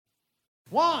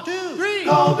1, 2, 3.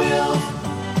 Go Bills!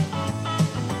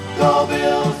 Go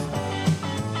Bills!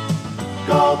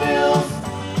 Go Bills!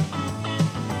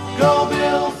 Go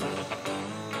Bills!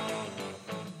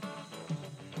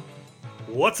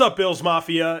 What's up, Bills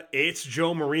Mafia? It's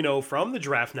Joe Marino from the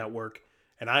Draft Network,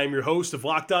 and I am your host of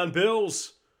Locked On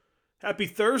Bills. Happy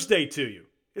Thursday to you.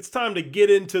 It's time to get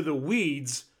into the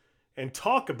weeds and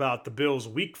talk about the Bills'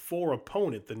 Week 4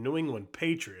 opponent, the New England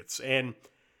Patriots, and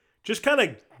just kind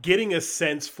of getting a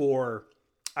sense for,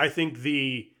 I think,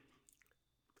 the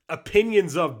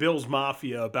opinions of Bills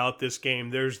Mafia about this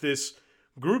game. There's this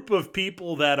group of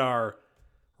people that are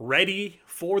ready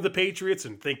for the Patriots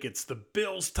and think it's the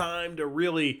Bills' time to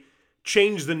really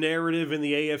change the narrative in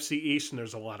the AFC East, and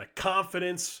there's a lot of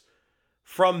confidence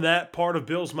from that part of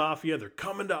Bills Mafia. They're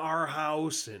coming to our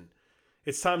house, and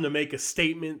it's time to make a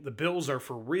statement. The Bills are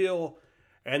for real.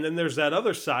 And then there's that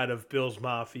other side of Bills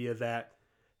Mafia that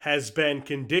has been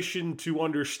conditioned to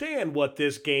understand what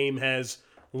this game has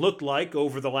looked like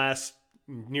over the last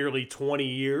nearly 20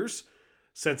 years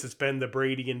since it's been the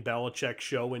Brady and Belichick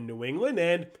show in New England,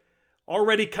 and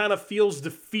already kind of feels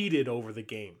defeated over the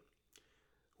game.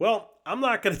 Well, I'm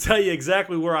not going to tell you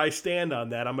exactly where I stand on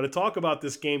that. I'm going to talk about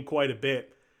this game quite a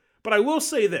bit, but I will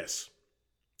say this.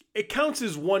 It counts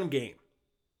as one game.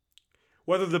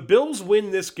 Whether the Bills win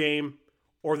this game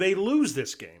or they lose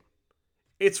this game,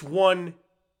 it's one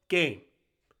game.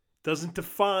 Doesn't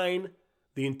define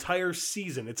the entire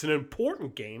season. It's an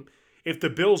important game. If the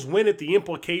Bills win it, the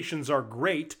implications are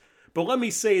great. But let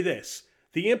me say this.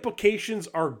 The implications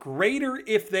are greater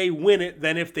if they win it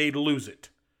than if they lose it.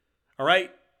 All right?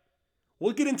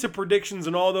 We'll get into predictions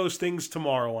and all those things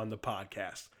tomorrow on the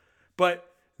podcast. But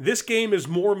this game is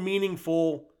more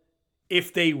meaningful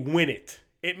if they win it.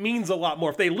 It means a lot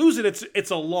more. If they lose it,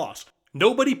 it's a loss.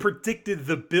 Nobody predicted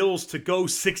the Bills to go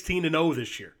 16-0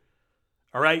 this year.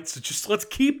 All right, so just let's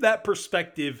keep that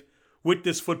perspective with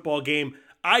this football game.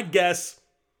 I'd guess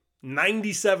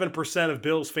 97% of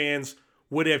Bills fans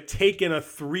would have taken a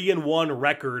 3-1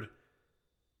 record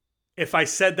if I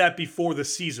said that before the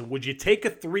season. Would you take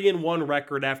a 3-1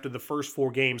 record after the first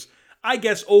 4 games? I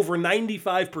guess over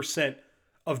 95%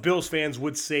 of Bills fans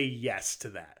would say yes to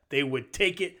that. They would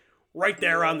take it right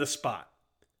there on the spot.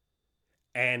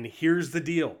 And here's the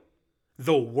deal.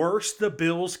 The worst the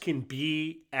Bills can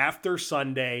be after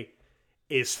Sunday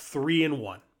is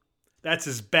 3-1. That's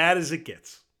as bad as it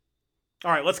gets.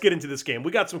 All right, let's get into this game.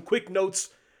 We got some quick notes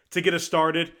to get us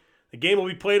started. The game will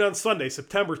be played on Sunday,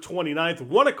 September 29th,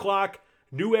 1 o'clock,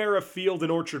 New Era Field in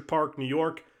Orchard Park, New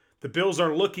York. The Bills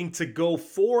are looking to go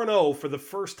 4-0 for the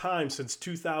first time since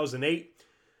 2008.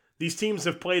 These teams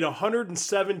have played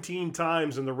 117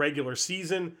 times in the regular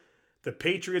season. The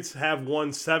Patriots have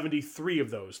won 73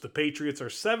 of those. The Patriots are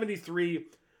 73,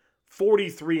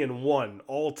 43-1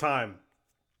 all time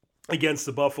against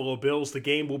the Buffalo Bills. The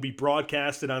game will be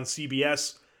broadcasted on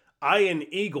CBS. Ian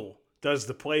Eagle does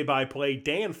the play-by-play.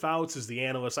 Dan Fouts is the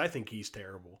analyst. I think he's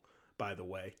terrible, by the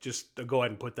way. Just to go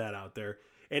ahead and put that out there.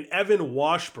 And Evan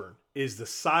Washburn is the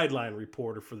sideline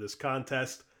reporter for this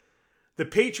contest. The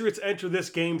Patriots enter this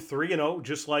game 3-0,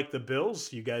 just like the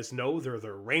Bills. You guys know they're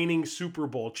the reigning Super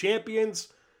Bowl champions.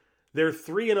 Their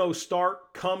 3-0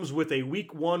 start comes with a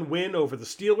Week 1 win over the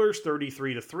Steelers,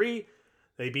 33-3.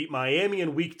 They beat Miami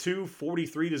in Week 2,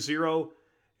 43-0.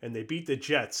 And they beat the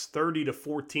Jets,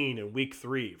 30-14 in Week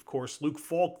 3. Of course, Luke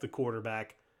Falk, the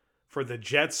quarterback for the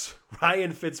Jets.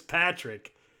 Ryan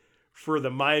Fitzpatrick for the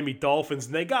Miami Dolphins.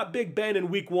 And they got Big Ben in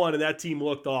Week 1, and that team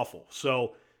looked awful.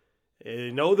 So,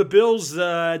 no, the Bills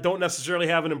don't necessarily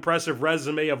have an impressive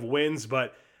resume of wins,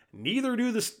 but neither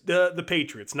do the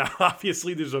Patriots. Now,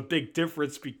 obviously, there's a big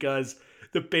difference because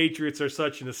the Patriots are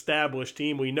such an established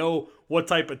team. We know what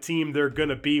type of team they're going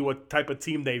to be, what type of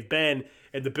team they've been,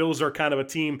 and the Bills are kind of a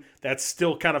team that's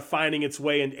still kind of finding its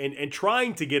way and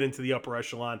trying to get into the upper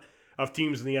echelon of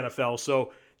teams in the NFL.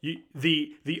 So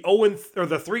the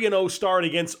 3-0 start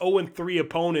against 0-3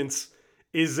 opponents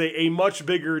is a much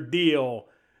bigger deal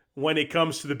when it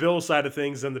comes to the Bills side of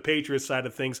things than the Patriots side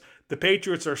of things. The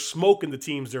Patriots are smoking the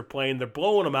teams they're playing. They're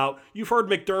blowing them out. You've heard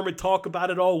McDermott talk about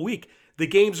it all week. The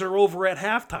games are over at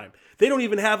halftime. They don't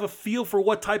even have a feel for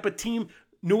what type of team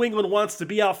New England wants to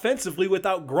be offensively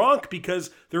without Gronk because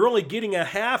they're only getting a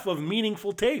half of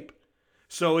meaningful tape.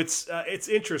 So it's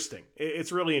interesting.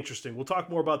 It's really interesting. We'll talk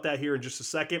more about that here in just a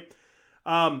second.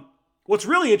 What's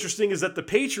really interesting is that the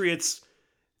Patriots,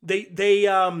 they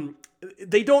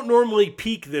don't normally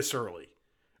peak this early.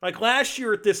 Like last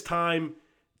year at this time,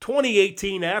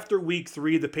 2018, after Week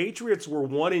 3, the Patriots were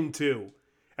 1-2,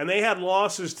 and they had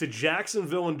losses to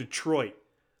Jacksonville and Detroit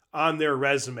on their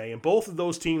resume, and both of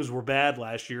those teams were bad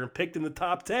last year and picked in the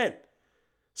top 10.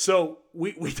 So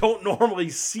we don't normally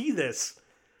see this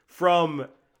from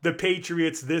the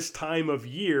Patriots this time of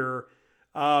year.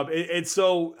 And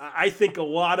so I think a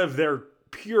lot of their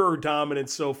pure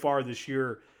dominance so far this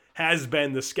year has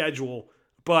been the schedule,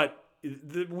 but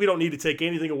we don't need to take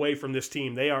anything away from this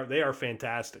team. They are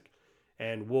fantastic.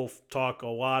 And we'll talk a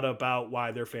lot about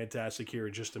why they're fantastic here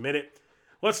in just a minute.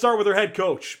 Let's start with their head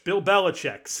coach, Bill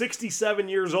Belichick, 67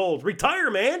 years old.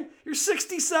 Retire, man. You're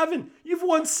 67. You've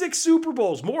won 6 Super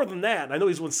Bowls, more than that. I know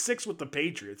he's won 6 with the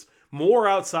Patriots, more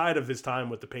outside of his time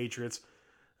with the Patriots.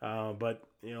 But,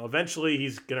 eventually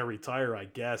he's going to retire, I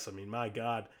guess. I mean, my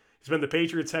God. He's been the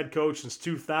Patriots head coach since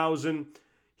 2000.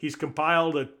 He's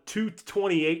compiled a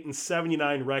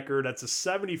 228-79 record. That's a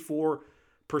 74%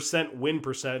 win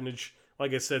percentage.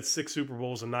 Like I said, 6 Super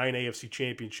Bowls and 9 AFC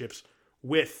championships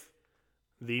with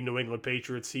the New England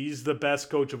Patriots. He's the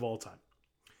best coach of all time.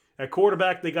 At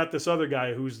quarterback, they got this other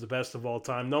guy who's the best of all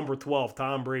time, number 12,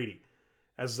 Tom Brady.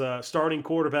 As the starting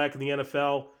quarterback in the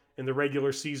NFL in the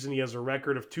regular season, he has a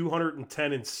record of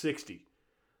 210-60.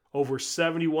 Over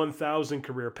 71,000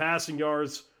 career passing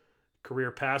yards,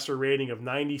 career passer rating of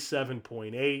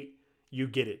 97.8. You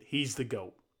get it. He's the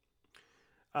GOAT.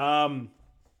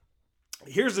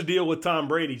 Here's the deal with Tom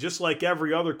Brady. Just like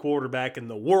every other quarterback in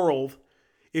the world,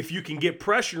 if you can get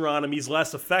pressure on him, he's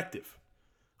less effective.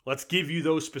 Let's give you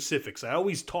those specifics. I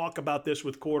always talk about this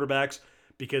with quarterbacks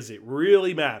because it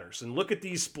really matters. And look at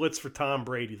these splits for Tom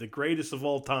Brady, the greatest of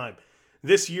all time.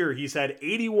 This year, he's had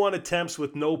 81 attempts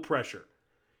with no pressure.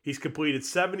 He's completed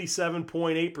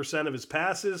 77.8% of his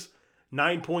passes,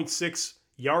 9.6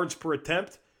 yards per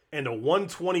attempt, and a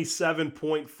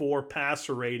 127.4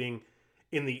 passer rating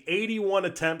in the 81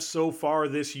 attempts so far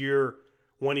this year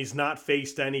when he's not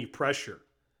faced any pressure.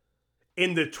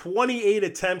 In the 28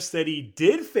 attempts that he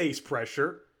did face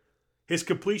pressure, his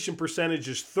completion percentage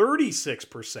is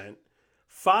 36%,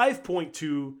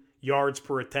 5.2 yards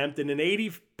per attempt, and an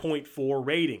 80.4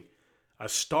 rating. A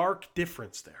stark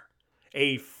difference there.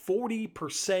 A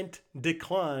 40%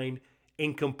 decline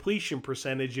in completion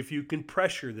percentage if you can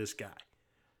pressure this guy.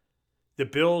 The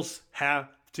Bills have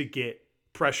to get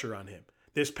pressure on him.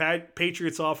 This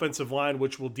Patriots offensive line,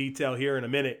 which we'll detail here in a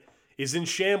minute, is in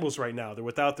shambles right now. They're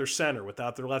without their center,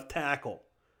 without their left tackle.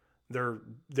 Their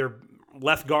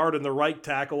left guard and the right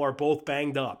tackle are both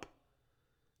banged up.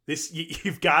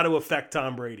 You've got to affect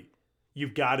Tom Brady.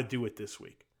 You've got to do it this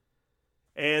week.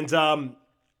 And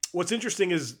what's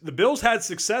interesting is the Bills had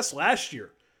success last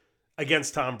year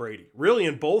against Tom Brady, really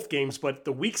in both games, but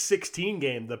the Week 16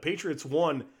 game, the Patriots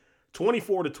won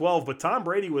 24-12, but Tom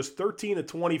Brady was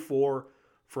 13-24 for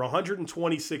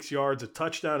 126 yards, a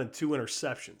touchdown, and 2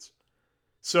 interceptions.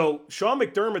 So Sean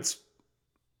McDermott's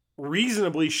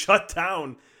reasonably shut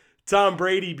down Tom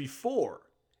Brady before.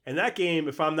 And that game,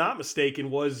 if I'm not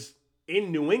mistaken, was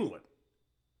in New England.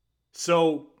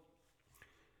 So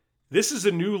this is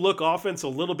a new look offense a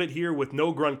little bit here with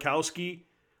no Gronkowski.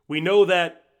 We know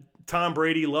that Tom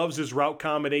Brady loves his route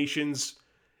combinations,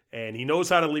 and he knows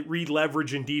how to read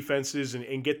leverage in defenses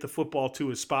and get the football to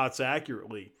his spots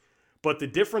accurately. But the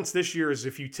difference this year is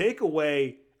if you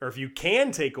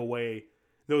can take away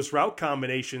those route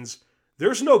combinations,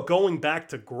 there's no going back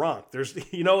to Gronk.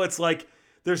 It's like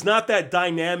there's not that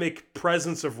dynamic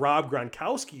presence of Rob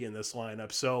Gronkowski in this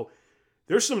lineup. So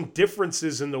there's some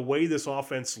differences in the way this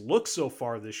offense looks so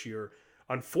far this year.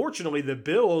 Unfortunately, the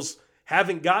Bills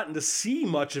haven't gotten to see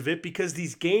much of it because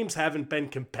these games haven't been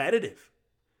competitive.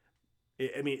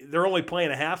 I mean, they're only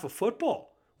playing a half of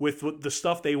football with the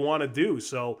stuff they want to do.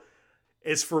 So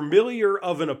as familiar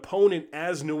of an opponent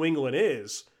as New England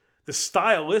is, the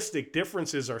stylistic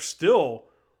differences are still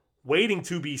waiting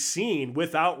to be seen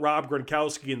without Rob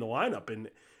Gronkowski in the lineup. And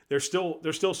there's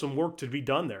still some work to be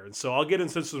done there. And so I'll get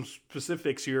into some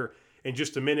specifics here in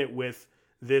just a minute with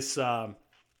this, some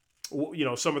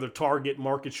of the target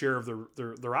market share of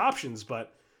their options.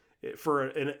 But for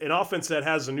an offense that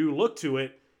has a new look to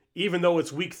it, even though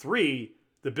it's week 3,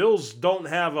 the Bills don't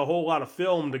have a whole lot of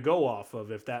film to go off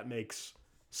of, if that makes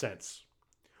sense.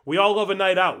 We all love a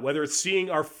night out, whether it's seeing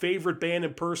our favorite band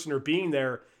in person or being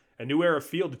there at New Era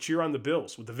Field to cheer on the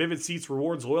Bills. With the Vivid Seats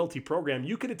Rewards loyalty program,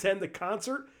 you can attend the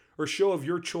concert or show of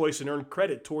your choice and earn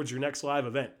credit towards your next live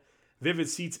event. Vivid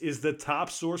Seats is the top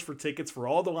source for tickets for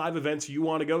all the live events you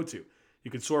want to go to.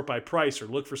 You can sort by price or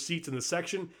look for seats in the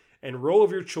section and row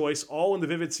of your choice, all in the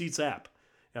Vivid Seats app.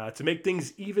 To make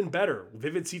things even better,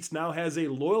 Vivid Seats now has a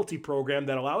loyalty program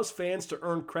that allows fans to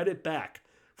earn credit back.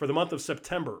 For the month of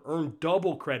September, earn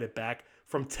double credit back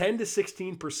from 10 to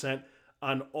 16%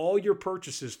 on all your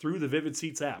purchases through the Vivid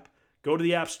Seats app. Go to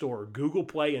the App Store or Google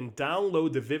Play and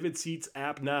download the Vivid Seats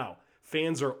app now.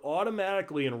 fans are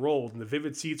automatically enrolled in the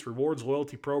Vivid Seats Rewards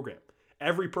loyalty program.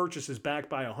 Every purchase is backed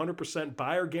by a 100%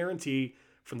 buyer guarantee.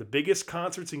 From the biggest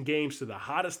concerts and games to the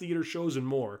hottest theater shows and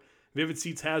more, Vivid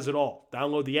Seats has it all.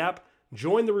 Download the app,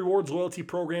 join the Rewards loyalty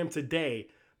program today,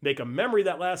 make a memory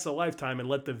that lasts a lifetime, and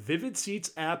let the Vivid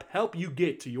Seats app help you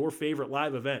get to your favorite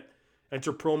live event.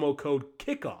 Enter promo code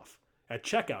KICKOFF at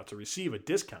checkout to receive a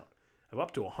discount of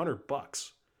up to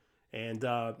 $100. And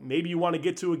maybe you want to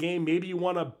get to a game. Maybe you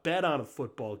want to bet on a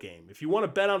football game. If you want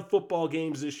to bet on football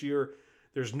games this year,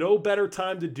 there's no better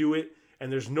time to do it.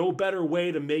 And there's no better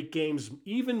way to make games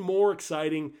even more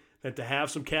exciting than to have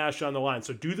some cash on the line.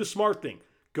 So do the smart thing.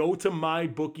 Go to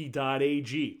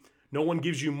mybookie.ag. No one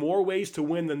gives you more ways to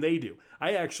win than they do.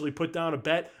 I actually put down a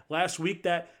bet last week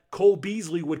that Cole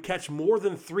Beasley would catch more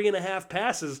than 3.5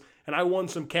 passes, and I won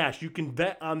some cash. You can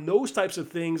bet on those types of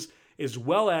things as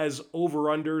well as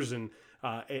over-unders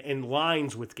and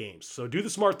lines with games. So do the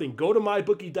smart thing. Go to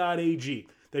mybookie.ag.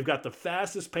 They've got the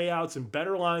fastest payouts and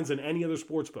better lines than any other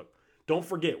sportsbook. Don't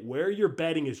forget, where you're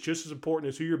betting is just as important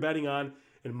as who you're betting on,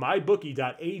 and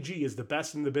mybookie.ag is the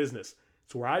best in the business.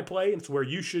 It's where I play, and it's where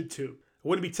you should too. I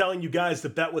wouldn't be telling you guys to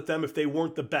bet with them if they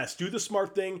weren't the best. Do the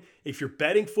smart thing. If you're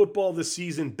betting football this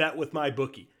season, bet with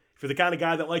MyBookie. If you're the kind of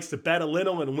guy that likes to bet a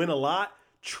little and win a lot,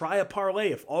 try a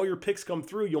parlay. If all your picks come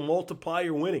through, you'll multiply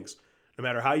your winnings. No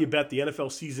matter how you bet, the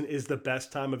NFL season is the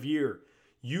best time of year.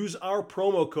 Use our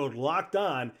promo code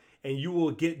LOCKEDON, and you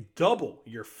will get double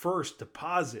your first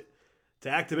deposit. To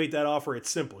activate that offer,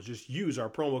 it's simple. Just use our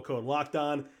promo code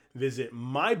LOCKEDON. Visit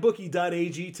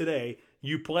mybookie.ag today.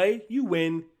 You play, you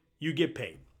win, you get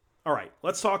paid. All right,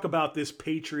 let's talk about this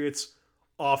Patriots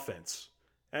offense.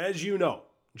 As you know,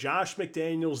 Josh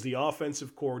McDaniels, the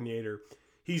offensive coordinator,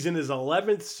 he's in his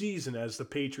 11th season as the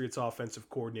Patriots offensive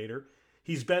coordinator.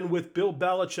 He's been with Bill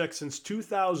Belichick since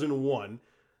 2001.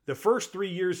 The first 3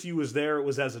 years he was there, it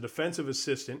was as a defensive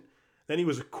assistant. Then he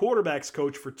was a quarterback's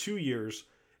coach for 2 years.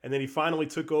 And then he finally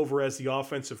took over as the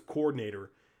offensive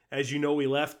coordinator. As you know, he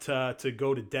left to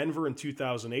go to Denver in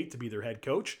 2008 to be their head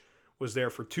coach. Was there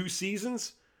for 2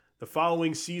 seasons. The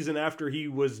following season, after he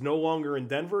was no longer in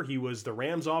Denver, he was the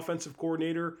Rams offensive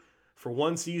coordinator for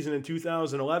 1 season in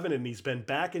 2011, and he's been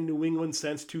back in New England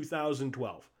since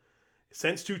 2012.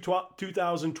 Since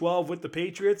 2012 with the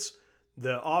Patriots,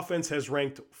 the offense has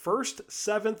ranked 1st,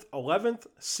 7th, 11th,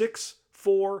 6th,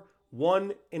 4,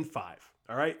 1, and 5.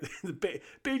 All right, the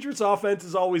Patriots offense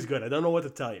is always good. I don't know what to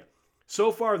tell you.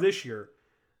 So far this year,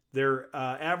 they're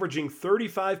averaging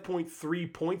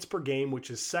 35.3 points per game, which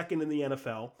is second in the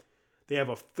NFL. They have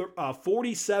a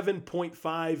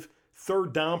 47.5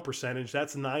 third down percentage.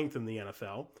 That's 9th in the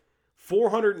NFL.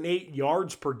 408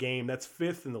 yards per game. That's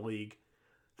 5th in the league.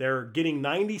 They're getting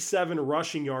 97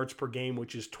 rushing yards per game,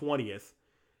 which is 20th.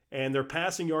 And their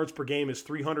passing yards per game is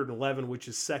 311, which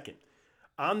is 2nd.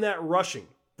 On that rushing,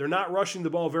 they're not rushing the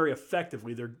ball very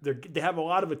effectively. They have a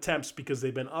lot of attempts because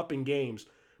they've been up in games,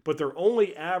 but they're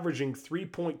only averaging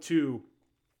 3.2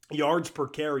 yards per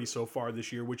carry so far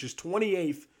this year, which is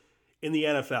 28th in the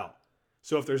NFL.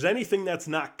 So if there's anything that's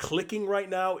not clicking right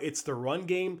now, it's the run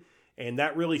game, and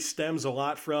that really stems a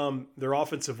lot from their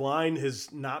offensive line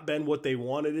has not been what they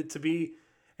wanted it to be.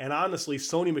 And honestly,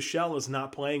 Sony Michel is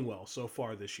not playing well so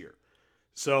far this year.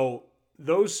 So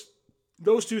those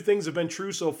 2 things have been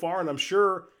true so far, and I'm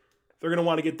sure they're going to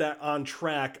want to get that on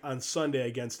track on Sunday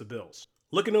against the Bills.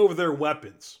 Looking over their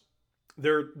weapons,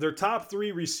 their top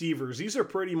 3 receivers, these are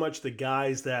pretty much the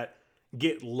guys that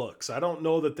get looks. I don't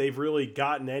know that they've really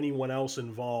gotten anyone else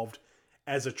involved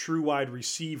as a true wide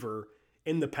receiver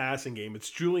in the passing game. It's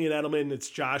Julian Edelman, it's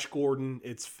Josh Gordon,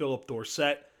 it's Philip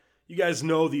Dorsett. You guys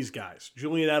know these guys.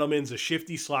 Julian Edelman's a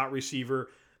shifty slot receiver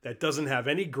that doesn't have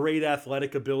any great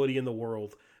athletic ability in the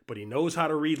world, but he knows how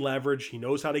to read leverage. He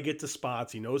knows how to get to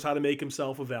spots. He knows how to make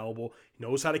himself available. He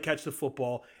knows how to catch the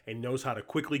football and knows how to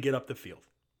quickly get up the field.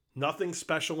 Nothing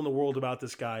special in the world about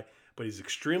this guy, but he's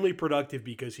extremely productive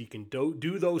because he can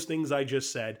do those things I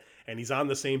just said, and he's on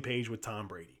the same page with Tom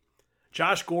Brady.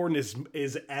 Josh Gordon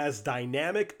is as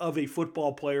dynamic of a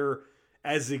football player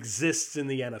as exists in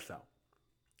the NFL.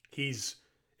 He's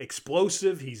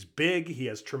explosive, he's big, he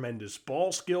has tremendous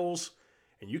ball skills,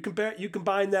 and you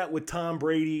combine that with Tom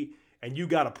Brady, and you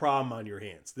got a problem on your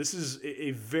hands. This is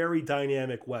a very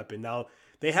dynamic weapon. Now,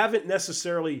 they haven't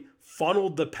necessarily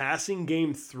funneled the passing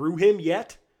game through him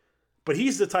yet, but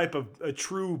he's the type of a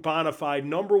true bona fide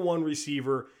number 1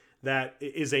 receiver that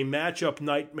is a matchup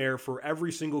nightmare for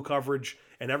every single coverage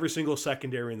and every single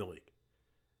secondary in the league.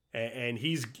 And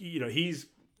he's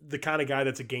the kind of guy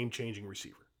that's a game-changing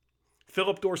receiver.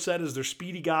 Philip Dorsett is their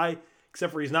speedy guy,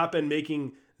 except for he's not been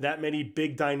making that many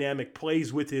big dynamic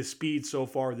plays with his speed so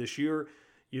far this year.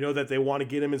 You know that they want to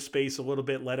get him in space a little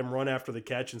bit, let him run after the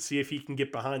catch, and see if he can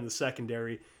get behind the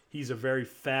secondary. He's a very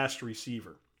fast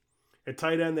receiver. At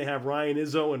tight end, they have Ryan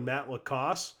Izzo and Matt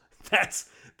LaCosse.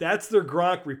 That's their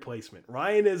Gronk replacement.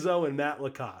 Ryan Izzo and Matt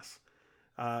LaCosse.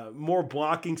 More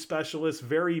blocking specialists,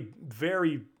 very,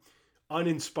 very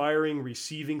uninspiring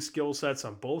receiving skill sets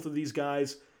on both of these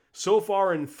guys. So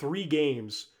far in 3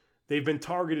 games, they've been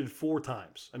targeted 4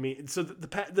 times. I mean, so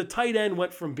the tight end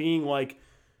went from being like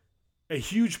a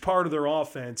huge part of their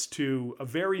offense to a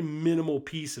very minimal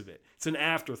piece of it. It's an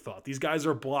afterthought. These guys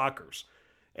are blockers.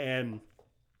 And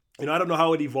I don't know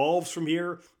how it evolves from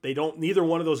here. Neither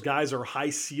one of those guys are high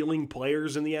ceiling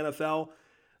players in the NFL.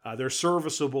 They're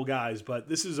serviceable guys, but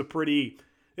this is a pretty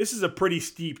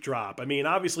steep drop. I mean,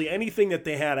 obviously anything that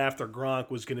they had after Gronk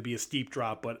was going to be a steep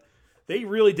drop, but they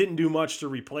really didn't do much to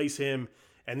replace him.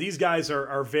 And these guys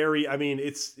are very, I mean,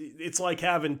 it's like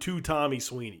having 2 Tommy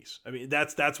Sweeneys. I mean,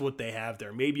 that's what they have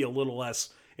there. Maybe a little less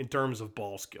in terms of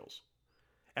ball skills.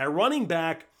 At running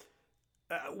back,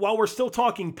 while we're still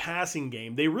talking passing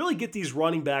game, they really get these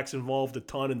running backs involved a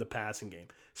ton in the passing game.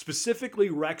 Specifically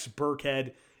Rex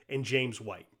Burkhead and James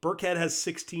White. Burkhead has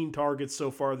 16 targets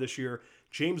so far this year.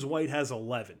 James White has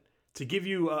 11. To give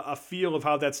you a feel of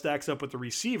how that stacks up with the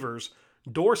receivers,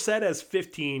 Dorsett has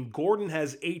 15, Gordon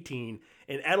has 18,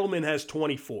 and Edelman has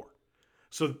 24.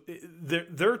 So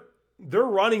their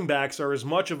running backs are as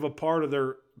much of a part of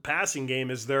their passing game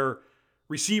as their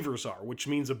receivers are, which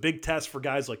means a big test for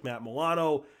guys like Matt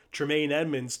Milano, Tremaine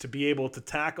Edmonds to be able to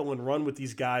tackle and run with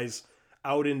these guys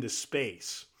out into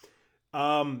space.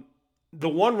 The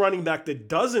one running back that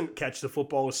doesn't catch the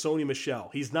football is Sony Michel.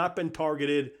 He's not been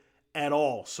targeted at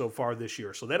all so far this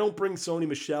year. So they don't bring Sony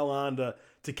Michel on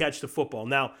to catch the football.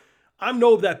 Now, I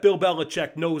know that Bill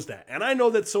Belichick knows that, and I know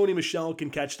that Sony Michel can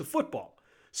catch the football.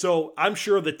 So I'm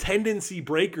sure the tendency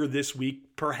breaker this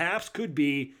week perhaps could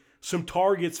be some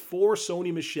targets for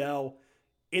Sony Michel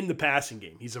in the passing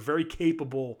game. He's a very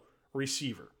capable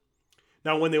receiver.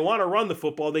 Now, when they want to run the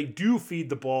football, they do feed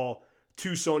the ball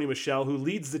to Sony Michel, who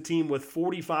leads the team with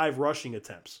 45 rushing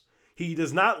attempts. He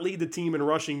does not lead the team in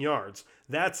rushing yards.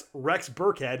 That's Rex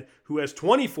Burkhead, who has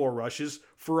 24 rushes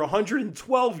for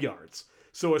 112 yards.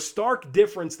 So a stark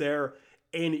difference there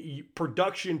in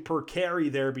production per carry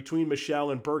there between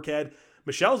Michel and Burkhead.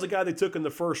 Michel's the guy they took in the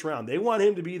first round. They want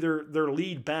him to be their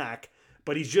lead back,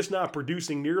 but he's just not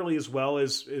producing nearly as well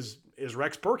as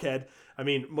Rex Burkhead. I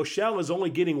mean, Michel is only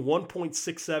getting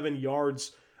 1.67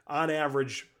 yards on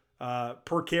average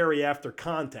per carry after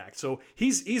contact. So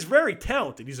he's very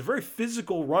talented. He's a very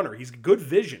physical runner. He's good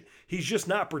vision. He's just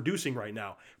not producing right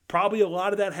now. Probably a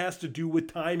lot of that has to do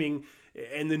with timing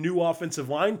and the new offensive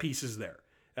line pieces there.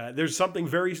 There's something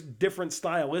very different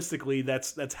stylistically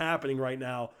that's happening right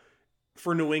now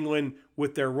for New England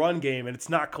with their run game, and it's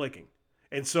not clicking.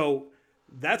 And so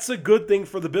that's a good thing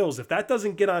for the Bills. If that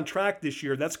doesn't get on track this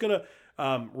year, that's going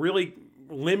to really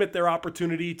limit their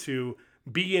opportunity to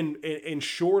be in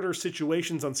shorter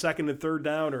situations on second and third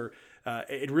down, or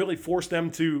it really forced them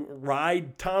to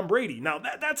ride Tom Brady. Now,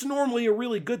 that's normally a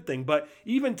really good thing, but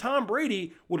even Tom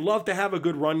Brady would love to have a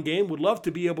good run game, would love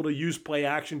to be able to use play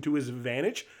action to his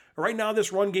advantage. Right now,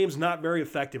 this run game's not very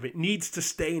effective. It needs to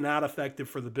stay not effective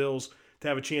for the Bills to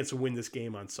have a chance to win this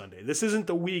game on Sunday. This isn't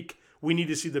the week we need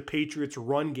to see the Patriots'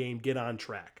 run game get on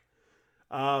track.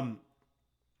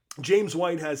 James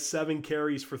White has 7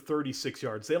 carries for 36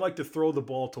 yards. They like to throw the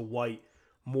ball to White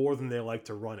more than they like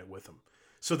to run it with him.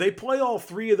 So they play all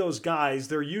 3 of those guys.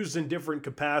 They're used in different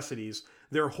capacities.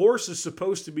 Their horse is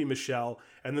supposed to be Michel,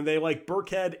 and then they like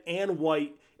Burkhead and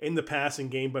White in the passing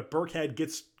game, but Burkhead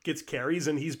gets carries,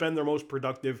 and he's been their most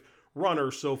productive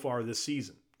runner so far this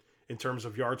season in terms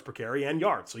of yards per carry and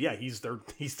yards. So yeah, he's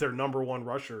their number 1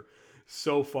 rusher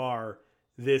so far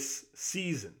this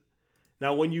season.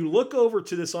 Now, when you look over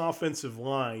to this offensive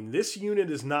line, this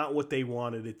unit is not what they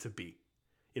wanted it to be.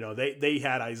 You know, they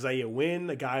had Isaiah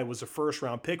Wynn, a guy who was a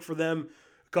first-round pick for them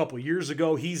a couple years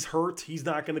ago. He's hurt. He's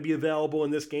not going to be available in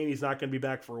this game. He's not going to be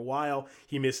back for a while.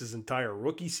 He missed his entire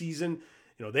rookie season.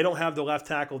 You know, they don't have the left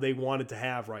tackle they wanted to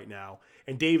have right now.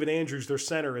 And David Andrews, their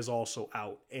center, is also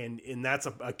out. And that's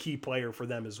a key player for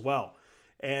them as well.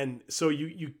 And so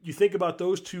you think about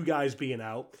those 2 guys being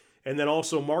out. And then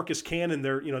also Marcus Cannon,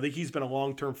 he's been a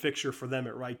long-term fixture for them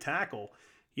at right tackle.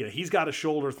 You know, he's got a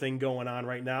shoulder thing going on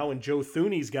right now, and Joe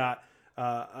Thuney's got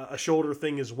a shoulder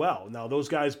thing as well. Now, those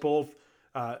guys both,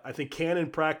 I think Cannon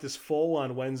practiced full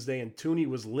on Wednesday, and Thuney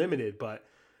was limited, but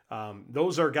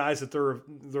those are guys that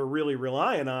they're really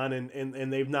relying on,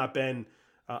 and they've not been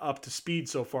up to speed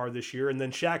so far this year. And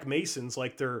then Shaq Mason's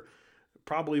like they're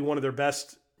probably one of their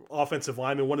best offensive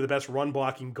lineman, one of the best run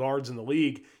blocking guards in the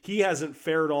league. He hasn't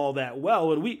fared all that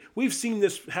well. And we've seen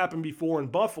this happen before in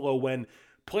Buffalo when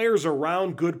players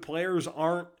around good players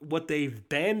aren't what they've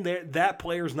been. That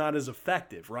player's not as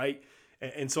effective, right?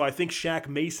 And so I think Shaq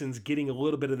Mason's getting a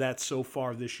little bit of that so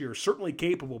far this year. Certainly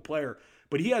capable player,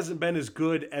 but he hasn't been as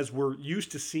good as we're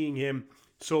used to seeing him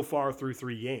so far through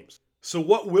 3 games. So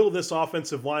what will this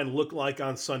offensive line look like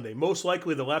on Sunday? Most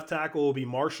likely the left tackle will be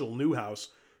Marshall Newhouse,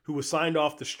 who was signed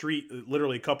off the street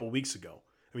literally a couple weeks ago.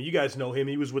 I mean, you guys know him.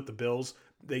 He was with the Bills.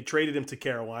 They traded him to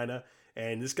Carolina,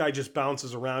 and this guy just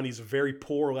bounces around. He's a very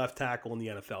poor left tackle in the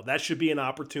NFL. That should be an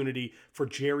opportunity for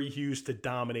Jerry Hughes to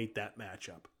dominate that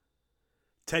matchup.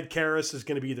 Ted Karras is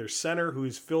going to be their center,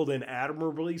 who's filled in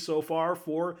admirably so far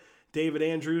for David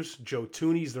Andrews. Joe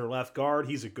Thuney's their left guard.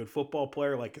 He's a good football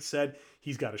player. Like I said,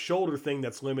 he's got a shoulder thing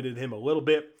that's limited him a little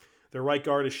bit. Their right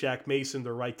guard is Shaq Mason.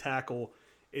 Their right tackle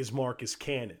is Marcus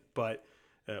Cannon. But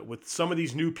with some of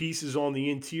these new pieces on the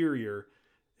interior,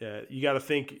 you got to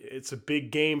think it's a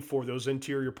big game for those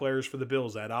interior players for the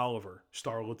Bills. Ed Oliver,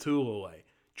 Star Lotulelei,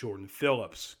 Jordan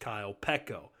Phillips, Kyle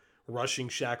Pecco, rushing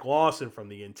Shaq Lawson from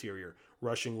the interior,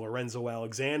 rushing Lorenzo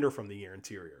Alexander from the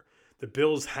interior. The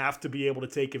Bills have to be able to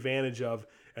take advantage of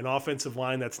an offensive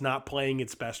line that's not playing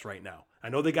its best right now. I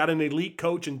know they got an elite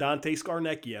coach in Dante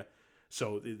Scarnecchia,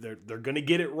 so they're going to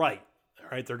get it right. All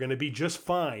right, they're going to be just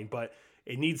fine, but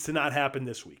it needs to not happen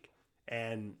this week.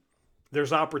 And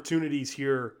there's opportunities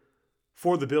here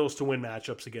for the Bills to win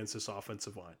matchups against this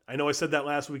offensive line. I know I said that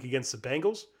last week against the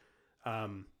Bengals,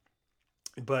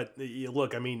 but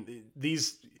look, I mean,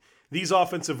 these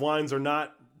offensive lines are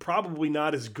probably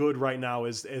not as good right now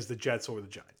as the Jets or the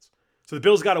Giants. So the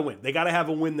Bills got to win. They got to have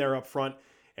a win there up front,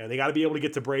 and they got to be able to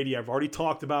get to Brady. I've already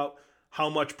talked about how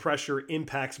much pressure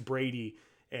impacts Brady,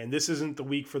 and this isn't the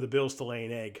week for the Bills to lay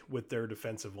an egg with their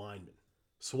defensive linemen.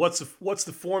 So what's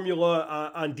the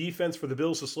formula on defense for the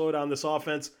Bills to slow down this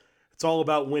offense? It's all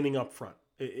about winning up front.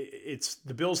 It's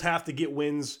the Bills have to get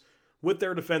wins with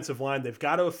their defensive line. They've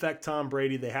got to affect Tom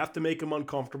Brady. They have to make him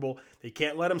uncomfortable. They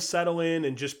can't let him settle in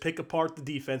and just pick apart the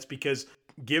defense, because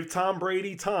give Tom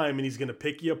Brady time and he's going to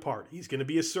pick you apart. He's going to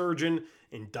be a surgeon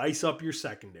and dice up your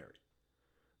secondary.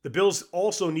 The Bills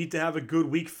also need to have a good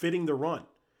week fitting the run.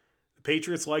 The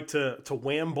Patriots like to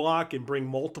wham block and bring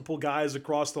multiple guys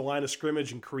across the line of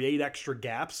scrimmage and create extra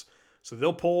gaps. So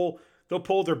they'll pull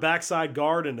their backside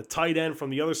guard and a tight end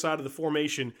from the other side of the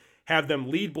formation, have them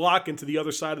lead block into the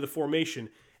other side of the formation.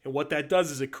 And what that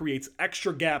does is it creates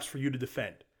extra gaps for you to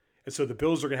defend. And so the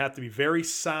Bills are going to have to be very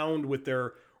sound with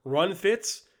their run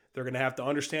fits. They're going to have to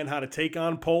understand how to take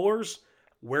on pullers,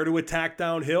 where to attack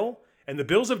downhill. And the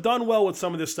Bills have done well with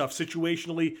some of this stuff,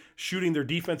 situationally shooting their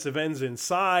defensive ends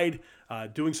inside,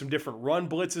 doing some different run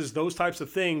blitzes, those types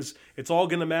of things. It's all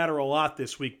going to matter a lot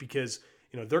this week, because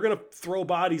they're going to throw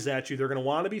bodies at you. They're going to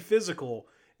want to be physical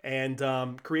and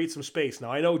create some space.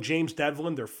 Now, I know James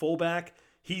Devlin, their fullback,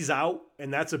 he's out,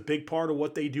 and that's a big part of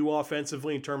what they do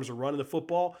offensively in terms of running the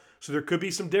football. So there could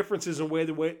be some differences in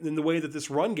the way that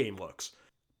this run game looks.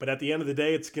 But at the end of the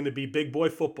day, it's going to be big boy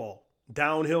football.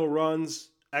 Downhill runs,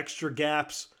 extra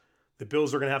gaps. The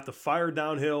Bills are going to have to fire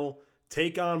downhill,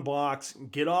 take on blocks,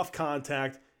 get off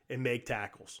contact, and make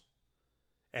tackles.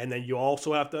 And then you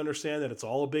also have to understand that it's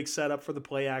all a big setup for the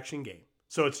play action game.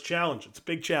 So it's a challenge. It's a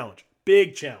big challenge.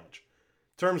 Big challenge.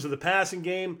 In terms of the passing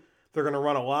game, they're going to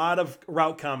run a lot of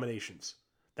route combinations.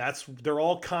 They're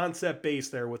all concept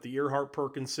based there with the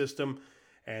Earhart-Perkins system,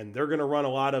 and they're going to run a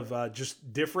lot of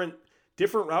just different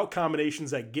route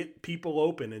combinations that get people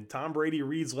open, and Tom Brady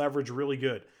reads leverage really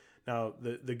good. Now,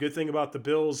 the good thing about the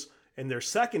Bills and their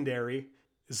secondary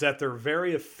is that they're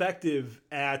very effective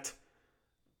at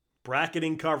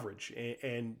bracketing coverage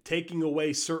and taking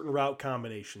away certain route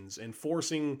combinations and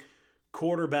forcing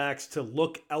quarterbacks to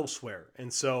look elsewhere.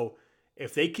 And so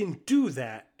if they can do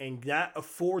that, and that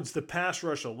affords the pass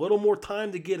rush a little more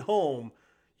time to get home,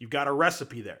 you've got a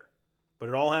recipe there. But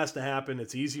it all has to happen.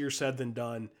 It's easier said than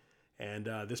done. And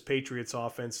this Patriots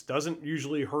offense doesn't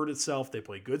usually hurt itself. They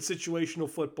play good situational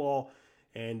football,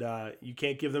 and you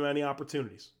can't give them any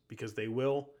opportunities, because they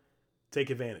will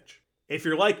take advantage. If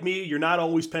you're like me, you're not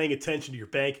always paying attention to your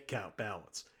bank account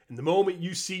balance. And the moment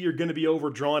you see you're going to be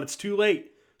overdrawn, it's too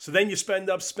late. So then you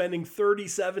spending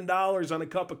 $37 on a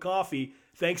cup of coffee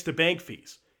thanks to bank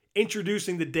fees.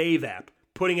 Introducing the Dave app,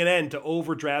 putting an end to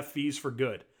overdraft fees for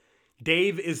good.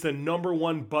 Dave is the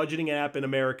 #1 budgeting app in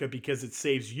America because it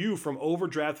saves you from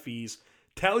overdraft fees,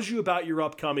 tells you about your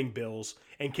upcoming bills,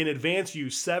 and can advance you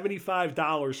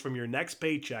 $75 from your next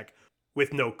paycheck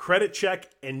with no credit check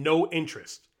and no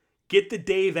interest. Get the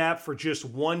Dave app for just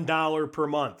 $1 per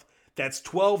month. That's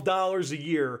 $12 a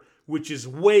year which is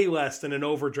way less than an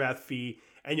overdraft fee,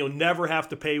 and you'll never have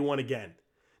to pay one again.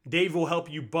 Dave will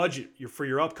help you budget for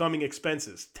your upcoming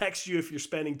expenses, text you if you're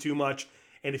spending too much,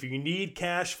 and if you need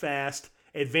cash fast,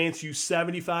 advance you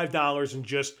 $75 in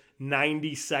just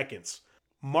 90 seconds.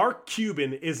 Mark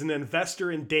Cuban is an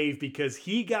investor in Dave because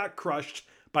he got crushed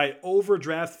by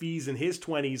overdraft fees in his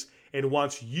 20s and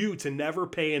wants you to never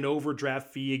pay an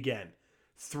overdraft fee again.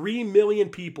 3 million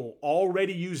people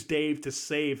already use Dave to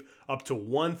save up to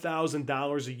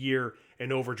 $1,000 a year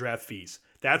in overdraft fees.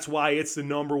 That's why it's the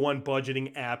 #1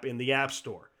 budgeting app in the App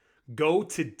Store. Go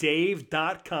to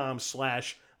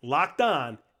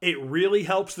dave.com/lockedon. It really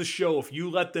helps the show if you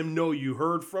let them know you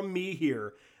heard from me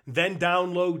here. Then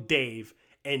download Dave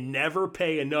and never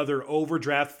pay another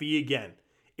overdraft fee again.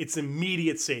 It's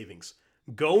immediate savings.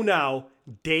 Go now,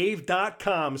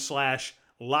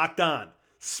 dave.com/lockedon.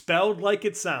 Spelled like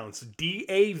it sounds,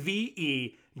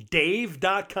 DAVE,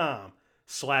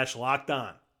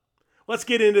 dave.com/lockedon. Let's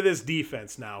get into this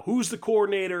defense now. Who's the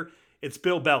coordinator? It's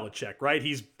Bill Belichick, right?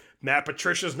 Matt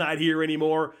Patricia's not here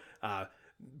anymore.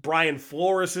 Brian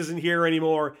Flores isn't here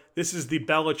anymore. This is the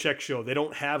Belichick show. They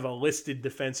don't have a listed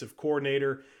defensive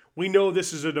coordinator. We know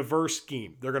this is a diverse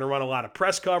scheme. They're going to run a lot of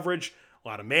press coverage, a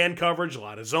lot of man coverage, a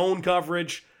lot of zone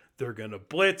coverage. They're going to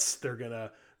blitz. They're going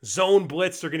to zone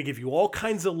blitz. They're going to give you all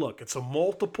kinds of look. It's a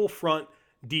multiple front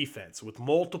defense with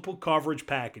multiple coverage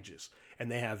packages. And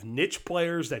they have niche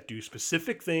players that do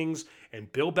specific things,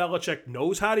 and Bill Belichick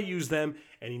knows how to use them,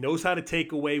 and he knows how to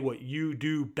take away what you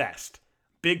do best.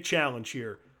 Big challenge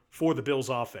here for the Bills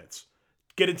offense.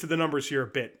 Get into the numbers here a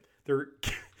bit. They're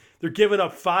giving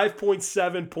up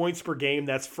 5.7 points per game.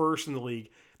 That's first in the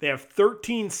league. They have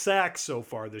 13 sacks so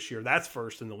far this year. That's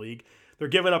first in the league. They're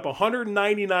giving up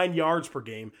 199 yards per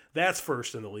game. That's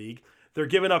first in the league. They're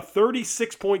giving up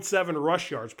 36.7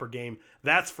 rush yards per game.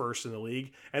 That's first in the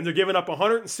league. And they're giving up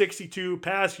 162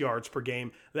 pass yards per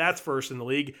game. That's first in the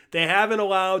league. They haven't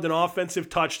allowed an offensive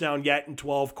touchdown yet in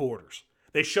 12 quarters.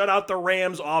 They shut out the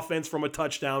Rams offense from a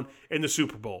touchdown in the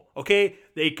Super Bowl. Okay?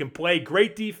 They can play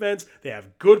great defense. They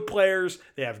have good players.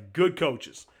 They have good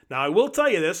coaches. Now, I will tell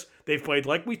you this. They've played,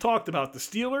 like we talked about, the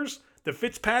Steelers, the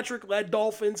Fitzpatrick-led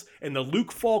Dolphins, and the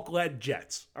Luke Falk-led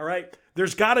Jets. All right?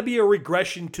 There's got to be a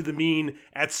regression to the mean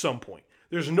at some point.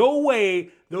 There's no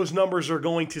way those numbers are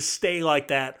going to stay like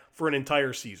that for an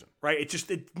entire season, right?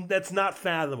 That's not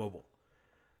fathomable.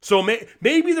 So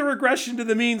maybe the regression to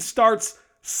the mean starts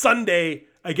Sunday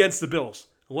against the Bills.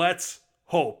 Let's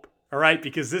hope, all right?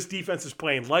 Because this defense is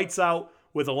playing lights out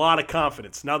with a lot of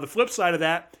confidence. Now, the flip side of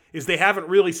that is they haven't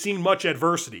really seen much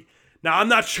adversity. Now, I'm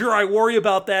not sure I worry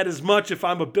about that as much if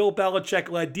I'm a Bill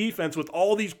Belichick-led defense with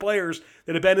all these players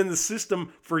that have been in the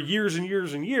system for years and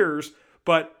years and years,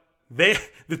 but the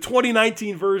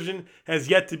 2019 version has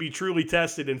yet to be truly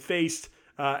tested and faced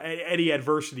any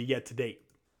adversity yet to date.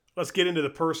 Let's get into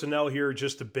the personnel here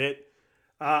just a bit.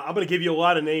 I'm going to give you a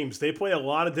lot of names. They play a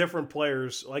lot of different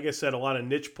players. Like I said, a lot of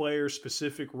niche players,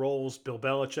 specific roles. Bill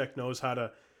Belichick knows how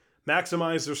to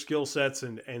maximize their skill sets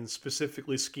and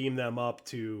specifically scheme them up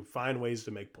to find ways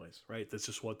to make plays, right? That's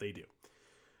just what they do.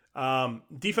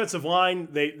 Defensive line,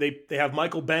 they have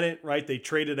Michael Bennett, right? They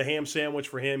traded a ham sandwich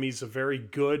for him. He's a very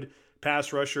good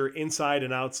pass rusher inside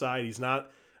and outside. He's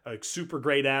not a super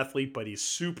great athlete, but he's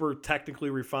super technically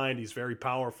refined. He's very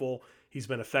powerful. He's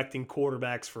been affecting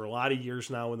quarterbacks for a lot of years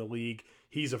now in the league.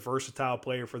 He's a versatile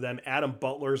player for them. Adam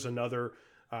Butler's another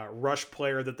rush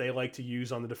player that they like to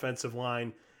use on the defensive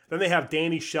line. Then they have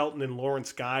Danny Shelton and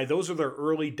Lawrence Guy. Those are their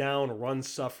early down run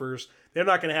stuffers. They're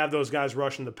not going to have those guys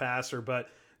rushing the passer, but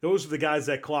those are the guys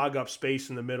that clog up space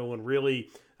in the middle and really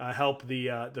help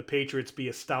the Patriots be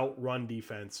a stout run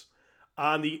defense.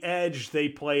 On the edge, they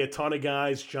play a ton of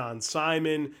guys. John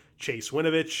Simon, Chase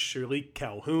Winovich, Shirley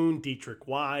Calhoun, Dietrich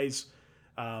Wise.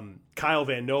 Kyle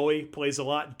Van Noy plays a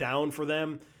lot down for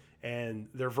them. And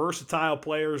they're versatile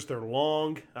players. They're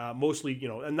long, mostly,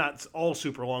 and not all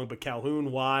super long, but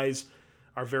Calhoun, Wise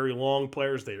are very long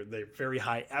players. They're very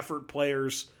high effort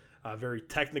players, very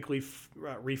technically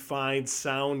refined,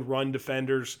 sound run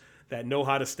defenders that know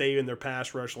how to stay in their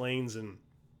pass rush lanes, and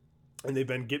they've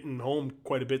been getting home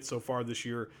quite a bit so far this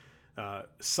year.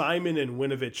 Simon and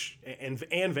Winovich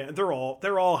and Van, they're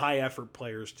all high effort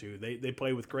players too. They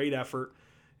play with great effort,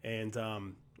 and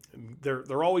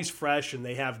they're always fresh, and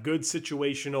they have good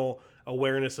situational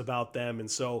awareness about them. And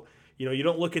so, you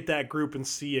don't look at that group and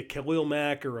see a Khalil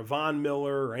Mack or a Von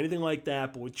Miller or anything like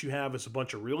that, but what you have is a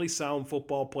bunch of really sound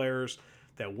football players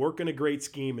that work in a great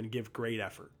scheme and give great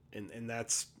effort. And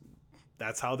that's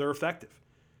how they're effective.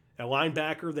 At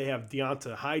linebacker, they have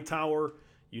Deonta Hightower.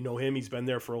 You know him. He's been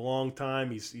there for a long time.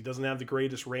 He doesn't have the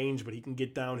greatest range, but he can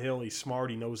get downhill. He's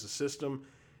smart. He knows the system.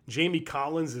 Jamie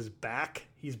Collins is back.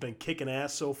 He's been kicking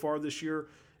ass so far this year.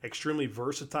 Extremely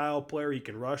versatile player. He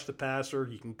can rush the passer.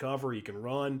 He can cover. He can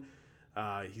run.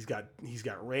 He's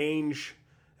got range.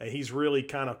 And he's really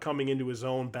kind of coming into his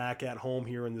own back at home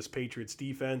here in this Patriots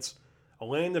defense.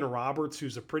 Landon Roberts,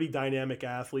 who's a pretty dynamic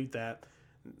athlete that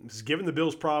has given the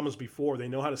Bills problems before. They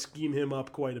know how to scheme him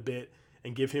up quite a bit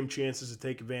and give him chances to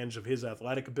take advantage of his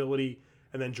athletic ability.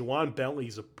 And then Juwan Bentley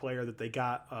is a player that they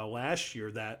got last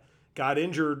year that got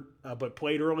injured but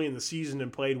played early in the season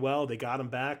and played well. They got him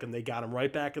back, and they got him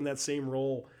right back in that same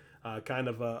role, kind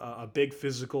of a big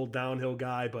physical downhill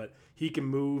guy, but he can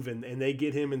move, and they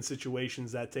get him in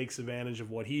situations that takes advantage of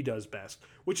what he does best,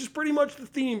 which is pretty much the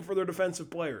theme for their defensive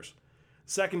players.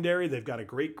 Secondary, they've got a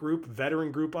great group,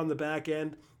 veteran group on the back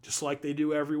end, just like they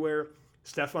do everywhere.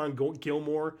 Stephon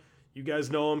Gilmore, you guys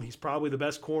know him. He's probably the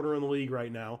best corner in the league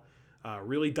right now.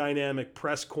 Really dynamic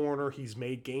press corner. He's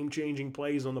made game-changing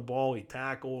plays on the ball. He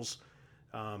tackles.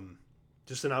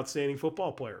 Just an outstanding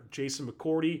football player. Jason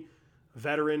McCourty,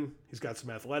 veteran. He's got some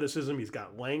athleticism. He's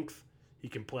got length. He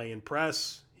can play in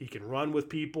press. He can run with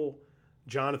people.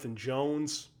 Jonathan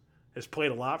Jones has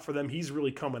played a lot for them. He's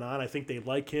really coming on. I think they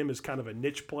like him as kind of a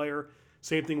niche player.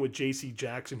 Same thing with J.C.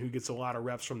 Jackson, who gets a lot of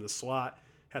reps from the slot.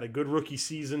 Had a good rookie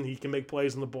season. He can make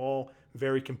plays on the ball.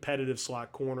 Very competitive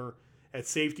slot corner. At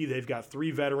safety, they've got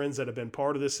three veterans that have been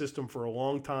part of this system for a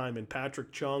long time, and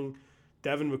Patrick Chung,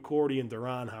 Devin McCourty, and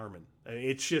Duron Harmon.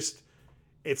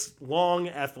 It's long,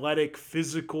 athletic,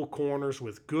 physical corners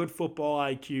with good football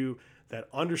IQ that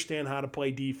understand how to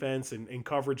play defense and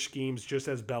coverage schemes just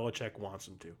as Belichick wants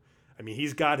them to. I mean,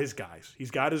 he's got his guys.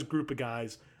 He's got his group of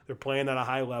guys. They're playing at a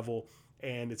high level,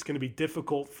 and it's going to be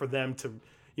difficult for them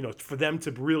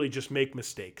to, really just make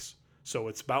mistakes. So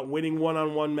it's about winning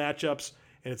one-on-one matchups,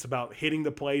 and it's about hitting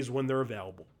the plays when they're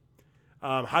available.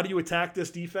 How do you attack this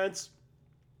defense?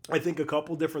 I think a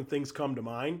couple different things come to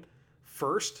mind.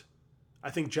 First,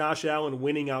 I think Josh Allen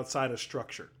winning outside of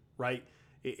structure, right?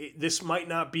 This might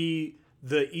not be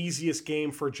the easiest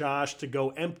game for Josh to go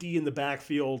empty in the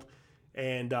backfield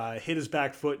and hit his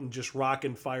back foot and just rock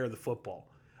and fire the football.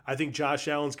 I think Josh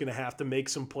Allen's going to have to make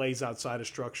some plays outside of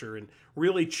structure and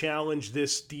really challenge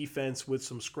this defense with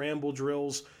some scramble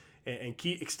drills and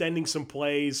keep extending some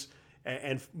plays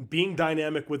and being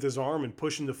dynamic with his arm and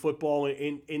pushing the football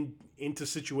into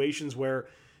situations where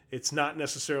it's not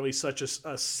necessarily such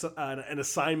an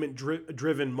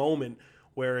assignment-driven moment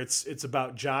where it's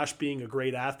about Josh being a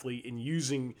great athlete and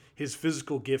using his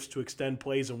physical gifts to extend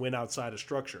plays and win outside of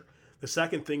structure. The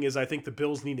second thing is I think the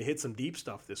Bills need to hit some deep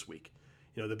stuff this week.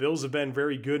 The Bills have been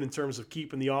very good in terms of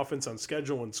keeping the offense on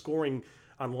schedule and scoring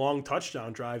on long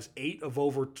touchdown drives, 8 of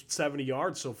over 70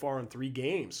 yards so far in 3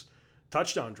 games,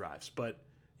 touchdown drives. But,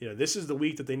 this is the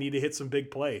week that they need to hit some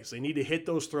big plays. They need to hit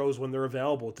those throws when they're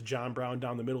available to John Brown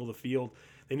down the middle of the field.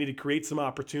 They need to create some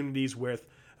opportunities with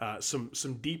some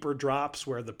deeper drops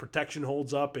where the protection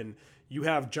holds up and you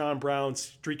have John Brown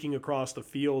streaking across the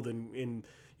field and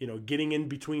getting in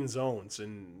between zones.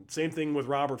 And same thing with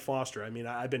Robert Foster. I mean,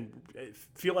 I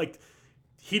feel like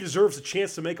he deserves a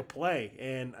chance to make a play,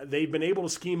 and they've been able to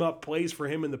scheme up plays for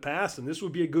him in the past, and this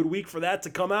would be a good week for that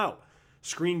to come out.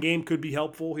 Screen game could be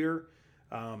helpful here.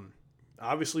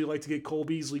 Obviously, like to get Cole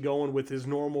Beasley going with his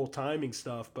normal timing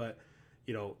stuff, but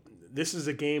this is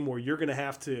a game where you're going to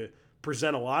have to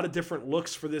present a lot of different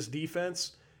looks for this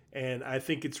defense, and I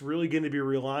think it's really going to be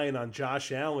relying on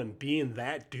Josh Allen being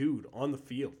that dude on the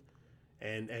field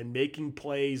and making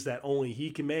plays that only he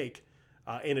can make.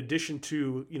 In addition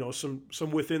to,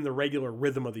 some within the regular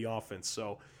rhythm of the offense.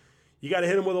 So you got to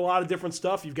hit them with a lot of different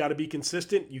stuff. You've got to be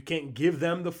consistent. You can't give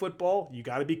them the football. You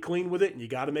got to be clean with it, and you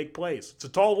got to make plays. It's a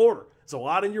tall order. It's a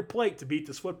lot on your plate to beat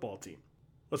this football team.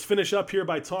 Let's finish up here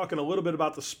by talking a little bit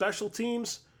about the special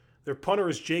teams. Their punter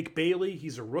is Jake Bailey.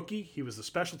 He's a rookie. He was the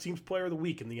special teams player of the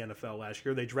week in the NFL last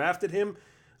year. They drafted him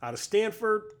out of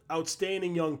Stanford.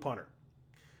 Outstanding young punter.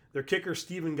 Their kicker,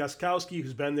 Steven Gostkowski,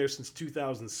 who's been there since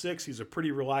 2006. He's a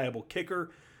pretty reliable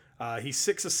kicker. He's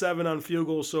 6 of 7 on field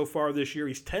goals so far this year.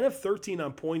 He's 10 of 13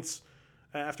 on points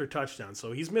after touchdowns.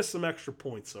 So he's missed some extra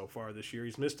points so far this year.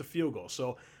 He's missed a field goal.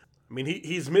 So, I mean,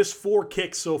 he's missed 4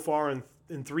 kicks so far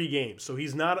in 3 games. So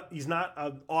he's not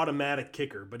an automatic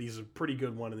kicker, but he's a pretty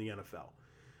good one in the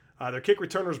NFL. Their kick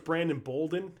returner is Brandon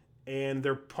Bolden, and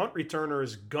their punt returner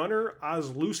is Gunnar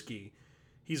Ozlewski.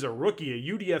 He's a rookie,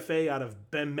 a UDFA out of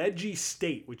Bemidji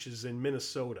State, which is in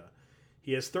Minnesota.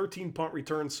 He has 13 punt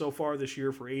returns so far this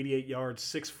year for 88 yards,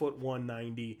 6'1",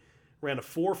 190. Ran a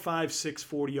 4.56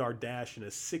 40-yard dash and a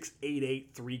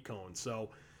 6.88 3-cone.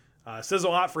 So Says a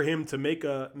lot for him to make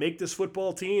this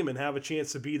football team and have a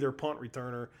chance to be their punt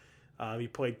returner. He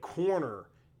played corner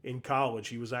in college.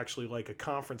 He was actually like a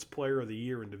conference player of the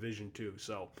year in Division II.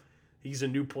 So he's a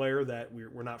new player that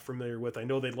we're not familiar with. I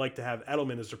know they'd like to have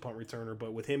Edelman as their punt returner,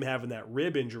 but with him having that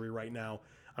rib injury right now,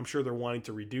 I'm sure they're wanting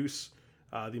to reduce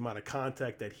the amount of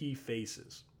contact that he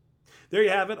faces. There you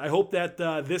have it. I hope that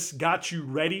this got you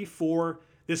ready for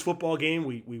this football game.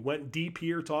 We went deep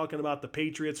here talking about the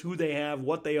Patriots, who they have,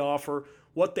 what they offer,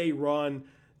 what they run,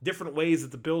 different ways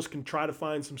that the Bills can try to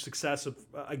find some success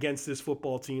against this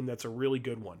football team that's a really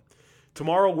good one.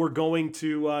 Tomorrow we're going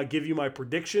to give you my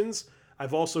predictions.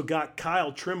 I've also got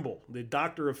Kyle Trimble, the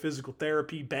doctor of physical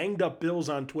therapy, Banged Up Bills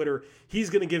on Twitter. He's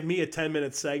going to give me a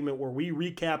 10-minute segment where we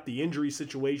recap the injury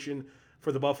situation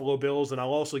for the Buffalo Bills, and I'll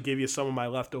also give you some of my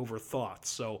leftover thoughts.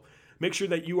 So make sure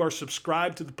that you are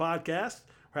subscribed to the podcast.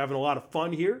 We're having a lot of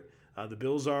fun here. The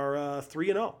Bills are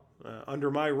 3-0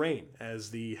 under my reign as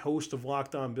the host of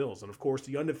Locked On Bills, and of course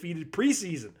the undefeated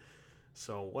preseason.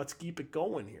 So let's keep it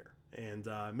going here. And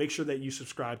make sure that you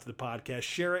subscribe to the podcast.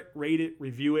 Share it, rate it,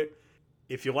 review it.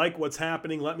 If you like what's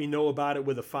happening, let me know about it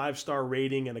with a 5-star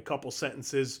rating and a couple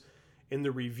sentences in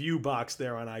the review box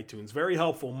there on iTunes. Very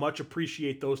helpful. Much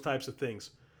appreciate those types of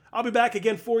things. I'll be back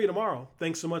again for you tomorrow.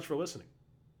 Thanks so much for listening.